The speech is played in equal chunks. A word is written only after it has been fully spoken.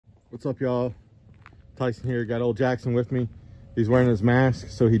What's up, y'all? Tyson here. Got old Jackson with me. He's wearing his mask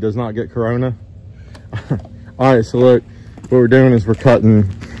so he does not get corona. All right, so look, what we're doing is we're cutting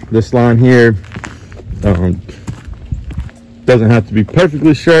this line here. Doesn't have to be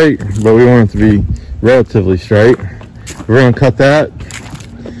perfectly straight, but we want it to be relatively straight. We're gonna cut that,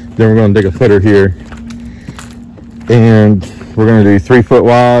 then we're gonna dig a footer here, and we're gonna do 3 foot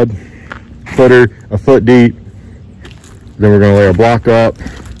wide footer, a foot deep. Then we're gonna lay a block up,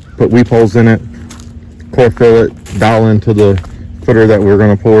 put weep holes in it, core fill it, dial into the footer that we're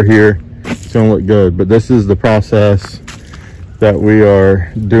gonna pour here. It's gonna look good, but this is the process that we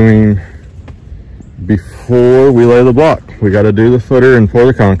are doing before we lay the block. We got to do the footer and pour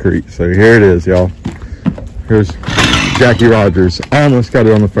the concrete. So here it is, y'all. Here's Jackie Rogers. I almost got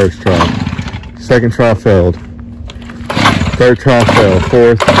it on the first try. Second try failed. Third try failed.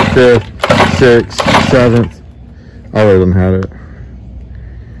 Fourth, fifth, sixth, seventh. All of them had it.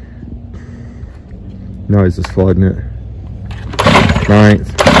 Now he's just flooding it. 9th,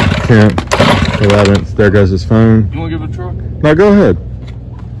 10th, 11th. There goes his phone. You want to give it a truck? No, go ahead.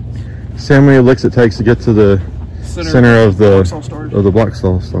 See how many licks it takes to get to the center of the block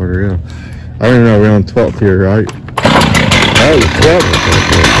saw starter. Yeah, I don't even know. We're on 12th here, right? Oh,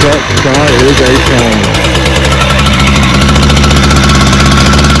 12th try is a shame.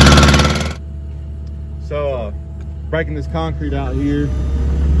 So, breaking this concrete out here,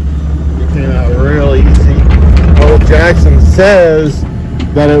 it came out real easy. Old Jackson says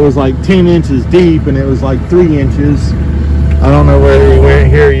that it was like 10 inches deep and it was like 3 inches. I don't know where he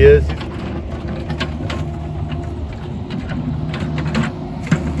went. Here he is.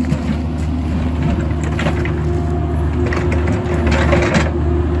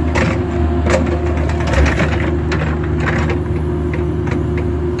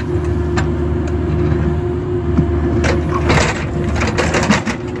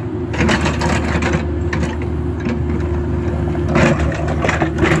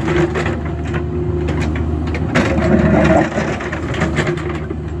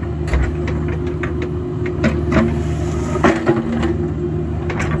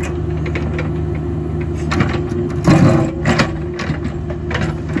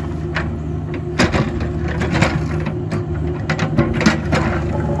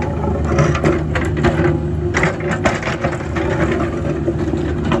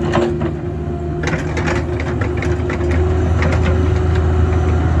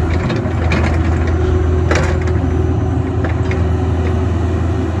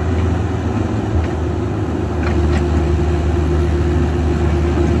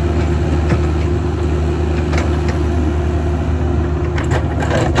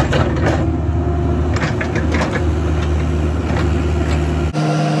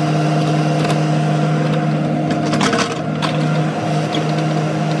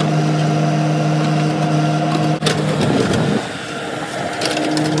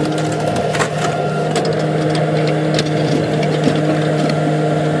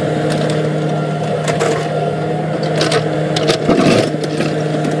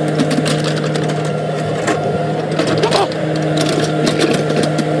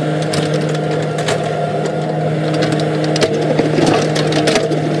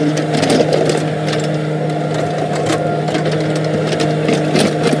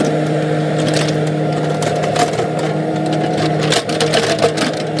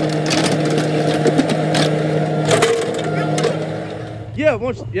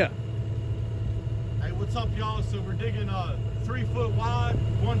 Yeah. Hey, what's up, y'all? So we're digging 3 foot wide,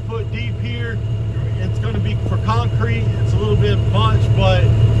 1 foot deep here. It's going to be for concrete. It's a little bit much, but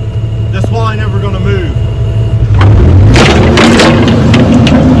this wall ain't never going to move.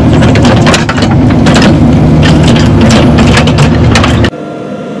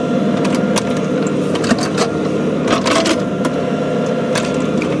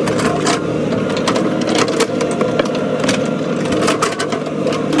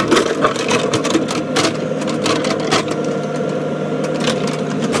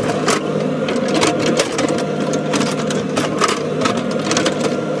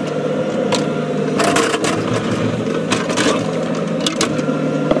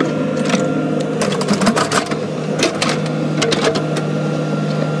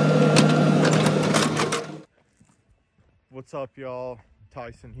 What's up, y'all?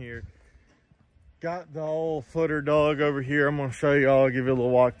 Tyson here. Got the old footer dug over here. I'm gonna show y'all, give you a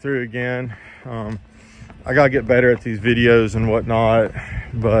little walkthrough again. I gotta get better at these videos and whatnot,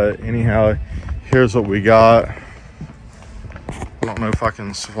 but anyhow, here's what we got. I don't know if I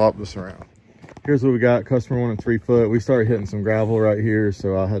can swap this around. Here's what we got. Customer wanted 3 foot. We started hitting some gravel right here,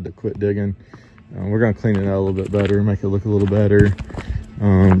 so I had to quit digging. We're gonna clean it out a little bit better, make it look a little better.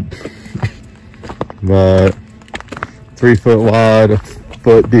 but 3 foot wide, a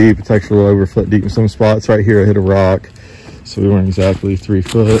foot deep. It's actually over a foot deep in some spots. Right here I hit a rock, so we weren't exactly 3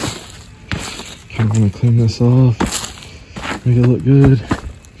 foot. I'm gonna clean this off, make it look good.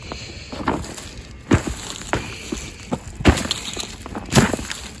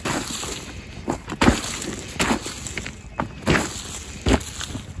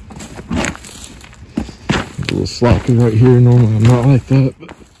 A little sloppy right here. Normally I'm not like that, but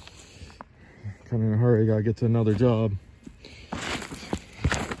kind of in a hurry, gotta get to another job.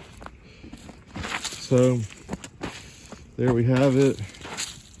 So there we have it.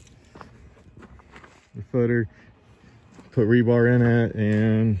 The footer, put rebar in it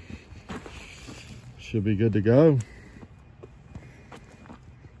and should be good to go.